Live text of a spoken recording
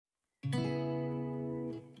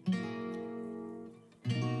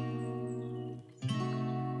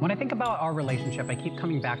When I think about our relationship, I keep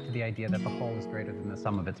coming back to the idea that the whole is greater than the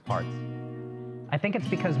sum of its parts. I think it's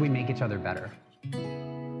because we make each other better.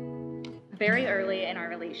 Very early in our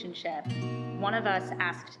relationship, one of us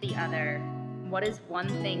asked the other, what is one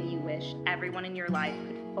thing you wish everyone in your life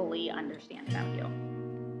could fully understand about you?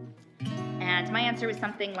 And my answer was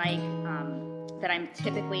something like, that I'm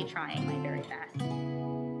typically trying my very best.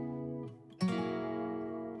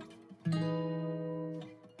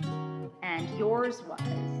 And yours was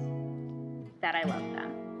that I love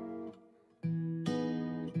them.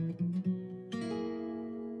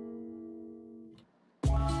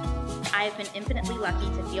 I have been infinitely lucky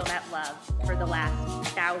to feel that love for the last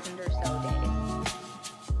 1,000 or so days.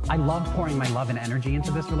 I love pouring my love and energy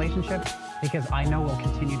into this relationship because I know we'll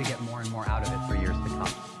continue to get more and more out of it for years to come.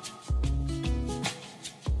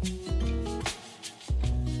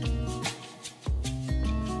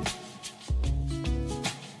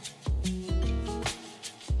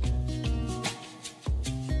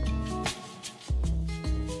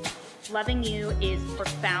 Loving you is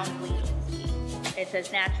profoundly easy. It's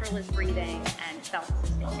as natural as breathing and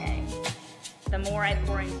self-sustaining. The more I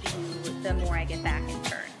pour into you, the more I get back in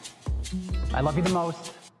turn. I love you the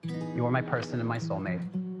most. You are my person and my soulmate.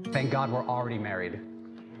 Thank God we're already married,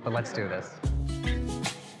 but let's do this.